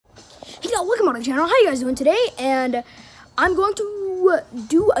Yo, welcome on the channel. How you guys doing today? And I'm going to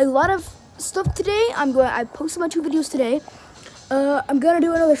do a lot of stuff today. I posted my 2 videos today. I'm gonna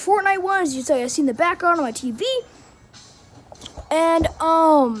do another Fortnite one, as you guys see in the background on my TV. And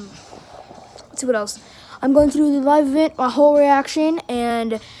let's see what else. I'm going to do the live event, my whole reaction,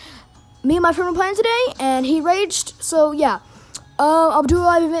 and me and my friend were playing today, and he raged. So yeah, I'll do a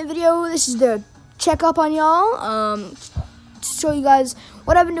live event video. This is the check up on y'all. To show you guys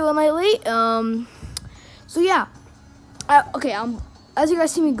what I've been doing lately. So yeah, okay. As you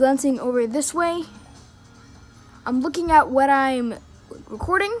guys see me glancing over this way, I'm looking at what I'm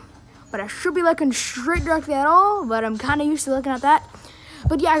recording, but I should be looking straight directly at all. But I'm kind of used to looking at that.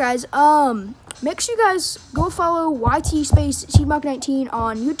 But yeah, guys, make sure you guys go follow YT space Sheetmock19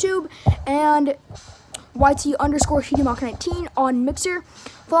 on YouTube and YT_Sheetmock19 on Mixer.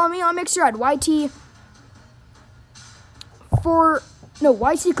 Follow me on Mixer at YT Clan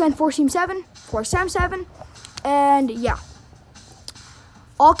 477, and yeah,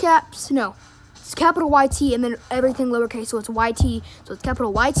 all caps, no, it's capital YT and then everything lowercase, so it's YT, so it's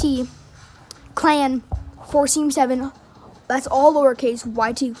capital YT Clan 477, that's all lowercase,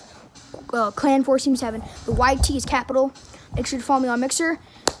 YT Clan 477, the YT is capital. Make sure to follow me on Mixer.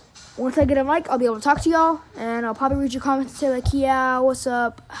 Once I get a mic, I'll be able to talk to y'all, and I'll probably read your comments and say like, yeah, what's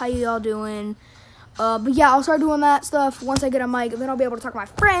up, how y'all doing? But yeah, I'll start doing that stuff once I get a mic, and then I'll be able to talk to my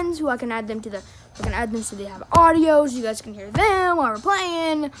friends, who I can add them to so they have audios, you guys can hear them while we're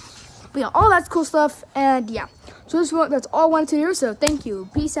playing. But yeah, all that's cool stuff, and yeah. So that's all I wanted to do, so thank you.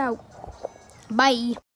 Peace out. Bye.